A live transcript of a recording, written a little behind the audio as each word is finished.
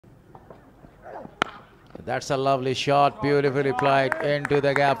That's a lovely shot, beautifully played into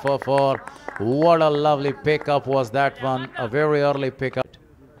the gap for 4. What a lovely pickup was that one, a very early pickup.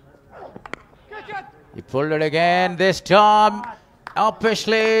 He pulled it again, this time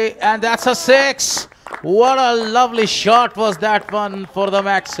uppishly, and that's a 6. What a lovely shot was that one for the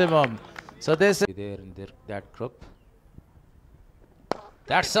maximum. So this is there in that group.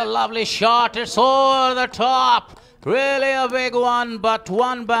 That's a lovely shot, it's over the top. Really a big one, but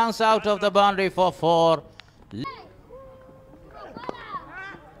one bounce out of the boundary for 4.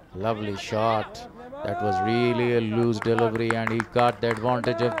 Lovely shot. That was really a loose delivery and he got the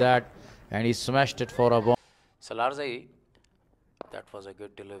advantage of that and he smashed it for a ball. Salarzai, that was a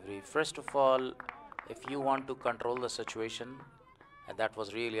good delivery. First of all, if you want to control the situation, and that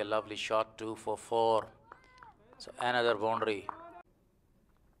was really a lovely shot too for 4. So another boundary.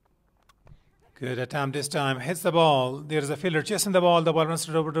 Good attempt this time. Hits the ball. There's a fielder chasing the ball. The ball runs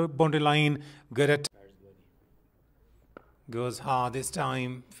over the boundary line. Good attempt. Goes hard this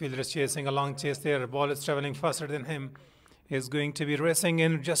time. Fielder is chasing a long chase there. Ball is traveling faster than him. He's going to be racing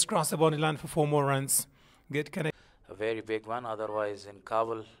in. Just cross the boundary line for 4 more runs. Good connect. A very big one. Otherwise in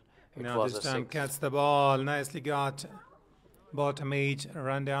Kabul it was this a time 6. catch the ball. Nicely got. Bottom edge.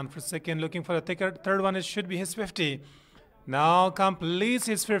 Run down for second. Looking for a thicker. Third one. It should be his 50. Now completes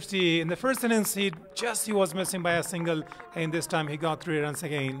his 50. In the first innings, he was missing by a single, and this time he got 3 runs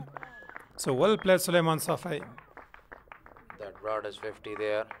again. So well played, Suliman Safi. That brought us 50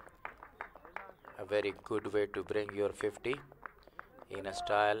 there. A very good way to bring your 50 in a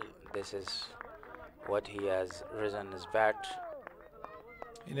style. This is what he has risen his bat.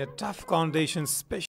 In a tough condition, special.